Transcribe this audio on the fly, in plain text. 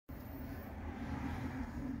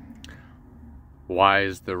Why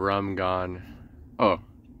is the rum gone? Oh.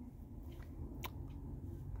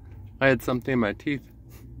 I had something in my teeth.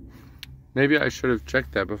 Maybe I should have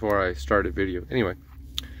checked that before I started video. Anyway,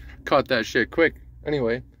 caught that shit quick.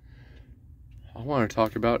 Anyway, I want to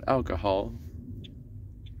talk about alcohol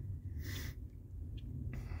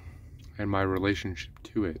and my relationship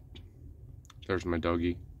to it. There's my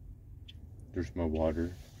doggy. There's my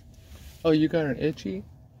water. Oh, you got an itchy?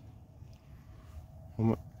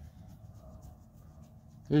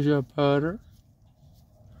 Is your butter?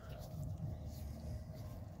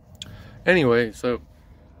 Anyway, so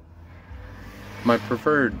my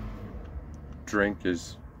preferred drink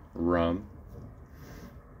is rum.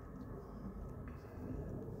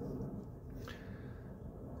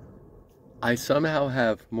 I somehow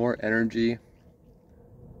have more energy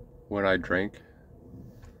when I drink,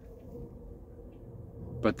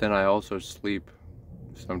 but then I also sleep.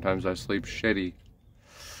 Sometimes I sleep shitty.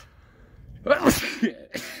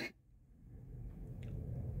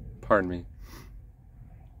 Pardon me.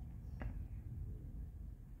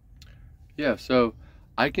 Yeah, so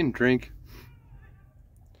I can drink.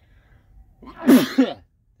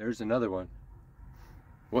 There's another one.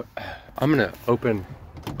 What? I'm gonna open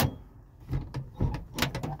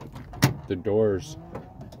the doors.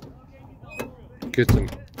 Get some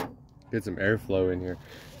airflow in here.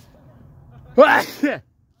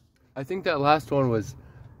 I think that last one was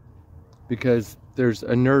because there's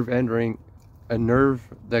a nerve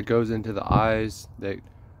that goes into the eyes that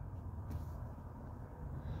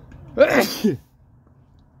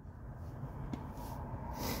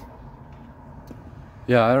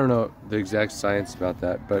yeah, I don't know the exact science about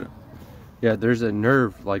that, but yeah, there's a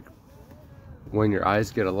nerve, like when your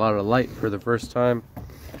eyes get a lot of light for the first time,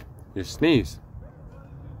 you sneeze.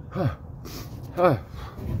 So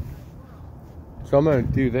I'm gonna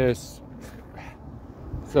do this.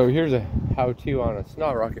 So here's a how-to on a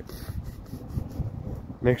snot rocket.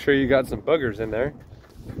 Make sure you got some boogers in there.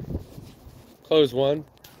 Close one.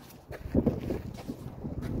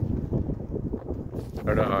 I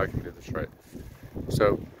don't know how I can do this right.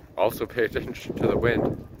 So also pay attention to the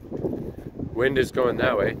wind. Wind is going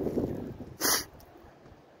that way.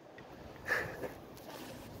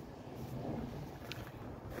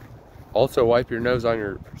 Also wipe your nose on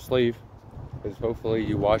your sleeve, because hopefully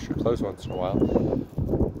you wash your clothes once in a while.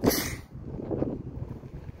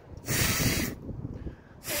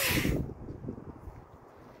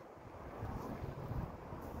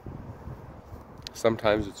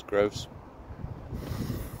 Sometimes it's gross,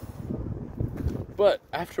 but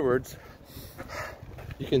afterwards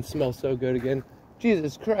you can smell so good again.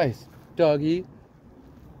 Jesus Christ, doggy,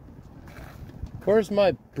 where's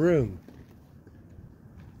my broom?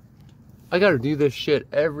 I gotta do this shit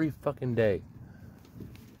every fucking day.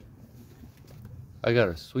 I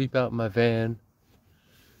gotta sweep out my van.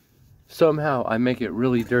 Somehow I make it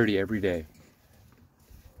really dirty every day.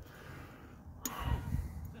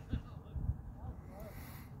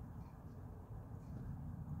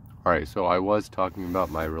 Alright, so I was talking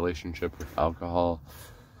about my relationship with alcohol.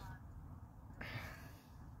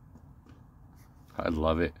 I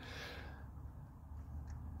love it.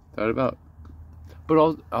 That about... But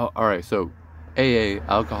alright, so AA,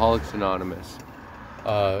 Alcoholics Anonymous.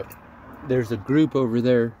 There's a group over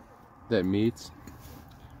there that meets.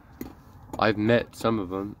 I've met some of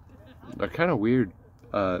them. They're kind of weird.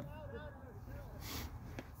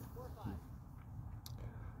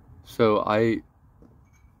 So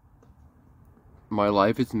my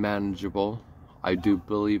life is manageable. I do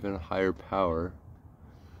believe in a higher power.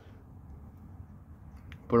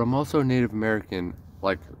 But I'm also Native American,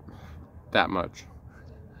 like, that much.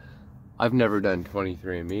 I've never done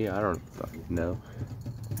 23andMe, I don't fucking know.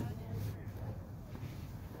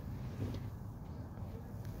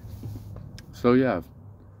 So yeah,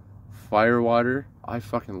 firewater, I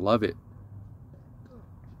fucking love it.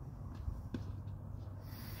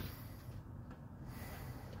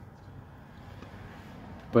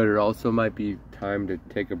 But it also might be time to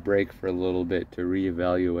take a break for a little bit to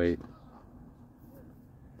reevaluate.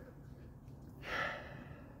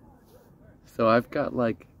 So I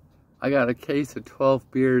got a case of 12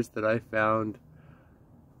 beers that I found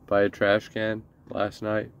by a trash can last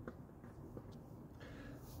night.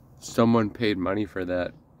 Someone paid money for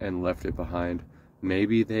that and left it behind.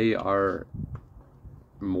 Maybe they are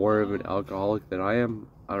more of an alcoholic than I am.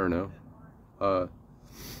 I don't know.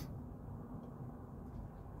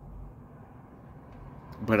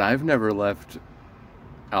 But I've never left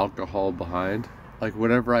alcohol behind. Like,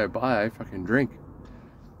 whatever I buy, I fucking drink.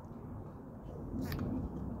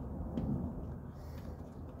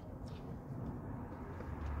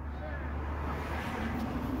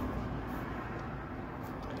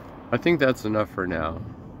 I think that's enough for now.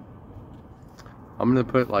 I'm gonna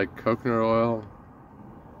put like coconut oil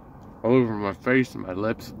all over my face and my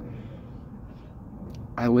lips.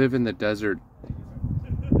 I live in the desert.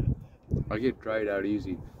 I get dried out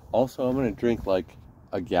easy. Also, I'm gonna drink like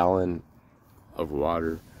a gallon of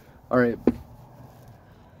water. All right.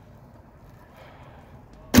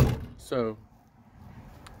 So,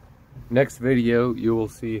 next video, you will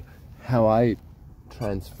see how I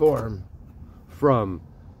transform from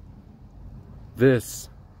this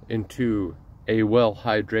into a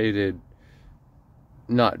well-hydrated,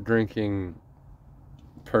 not drinking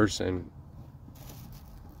person.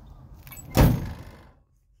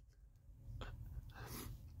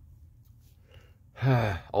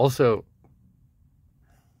 Also,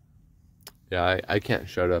 yeah, I can't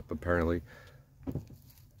shut up apparently.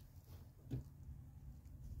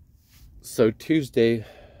 So Tuesday,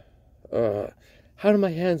 how do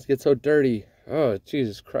my hands get so dirty? Oh,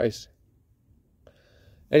 Jesus Christ.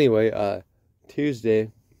 Anyway,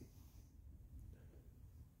 Tuesday,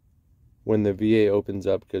 when the VA opens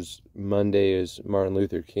up, because Monday is Martin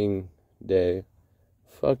Luther King Day.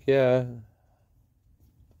 Fuck yeah.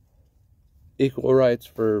 Equal rights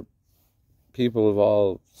for people of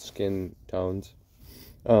all skin tones.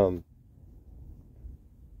 I'm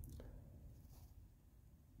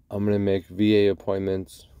gonna make VA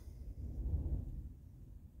appointments.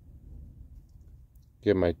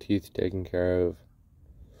 Get my teeth taken care of.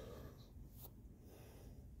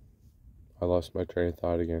 I lost my train of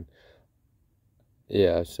thought again.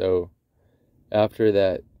 Yeah, so after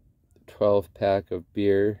that 12-pack of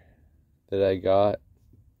beer that I got,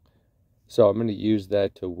 so I'm going to use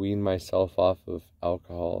that to wean myself off of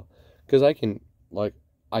alcohol. Because I can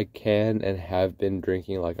and have been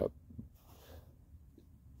drinking like a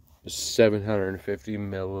 750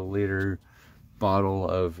 milliliter bottle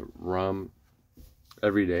of rum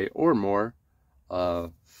every day or more.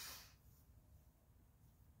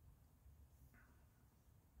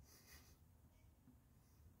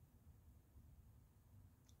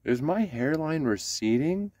 Is my hairline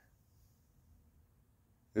receding?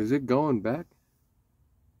 Is it going back?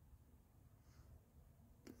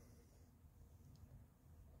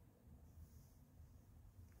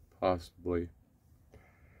 Possibly.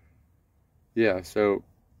 Yeah, so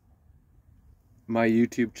my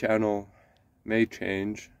YouTube channel may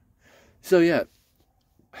change. So yeah,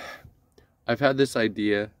 I've had this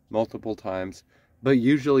idea multiple times, but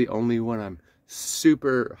usually only when I'm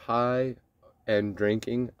super high and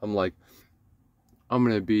drinking. I'm like, I'm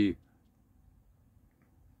gonna be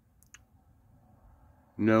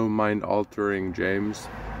no mind altering James.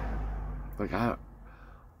 Like I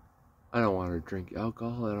don't want to drink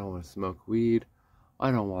alcohol, I don't want to smoke weed,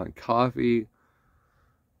 I don't want coffee,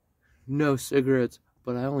 no cigarettes,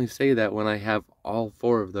 but I only say that when I have all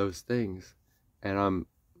 4 of those things and I'm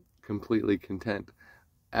completely content.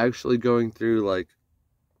 Actually going through like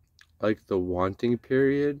the wanting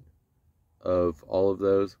period of all of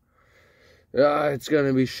those, it's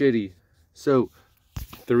gonna be shitty. So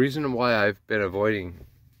the reason why I've been avoiding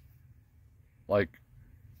like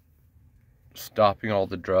stopping all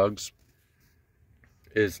the drugs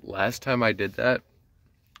is last time I did that,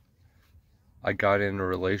 I got in a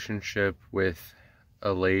relationship with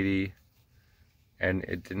a lady and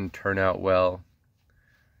it didn't turn out well.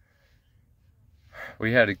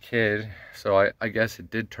 We had a kid, so I guess it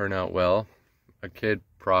did turn out well. A kid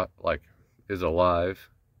is alive.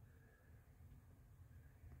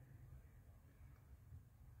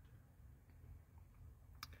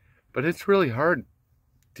 But it's really hard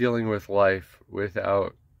dealing with life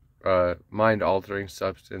without mind-altering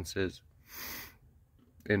substances,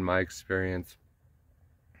 in my experience.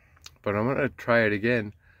 But I'm gonna try it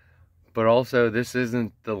again. But also, this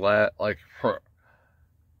isn't the last. Like,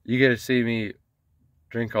 you get to see me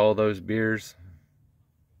drink all those beers.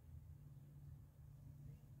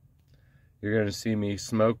 You're gonna see me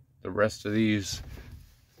smoke the rest of these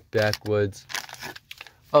backwoods.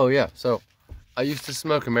 Oh yeah, so I used to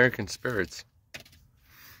smoke American Spirits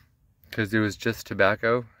because it was just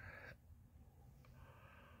tobacco.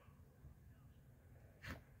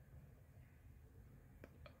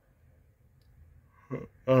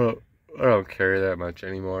 I don't care that much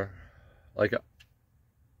anymore. Like,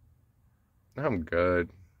 I'm good.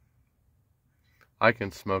 I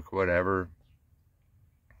can smoke whatever.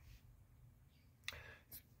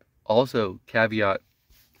 Also, caveat,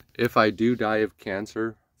 if I do die of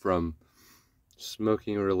cancer from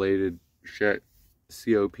smoking related shit,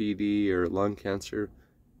 COPD or lung cancer,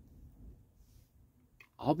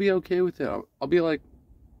 I'll be okay with it. I'll be like,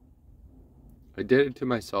 I did it to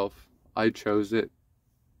myself. I chose it.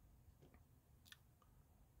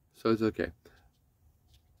 So it's okay.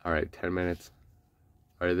 Alright, 10 minutes.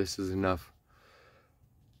 Alright, this is enough.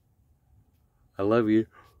 I love you.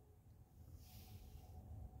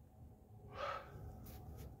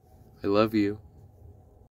 I love you.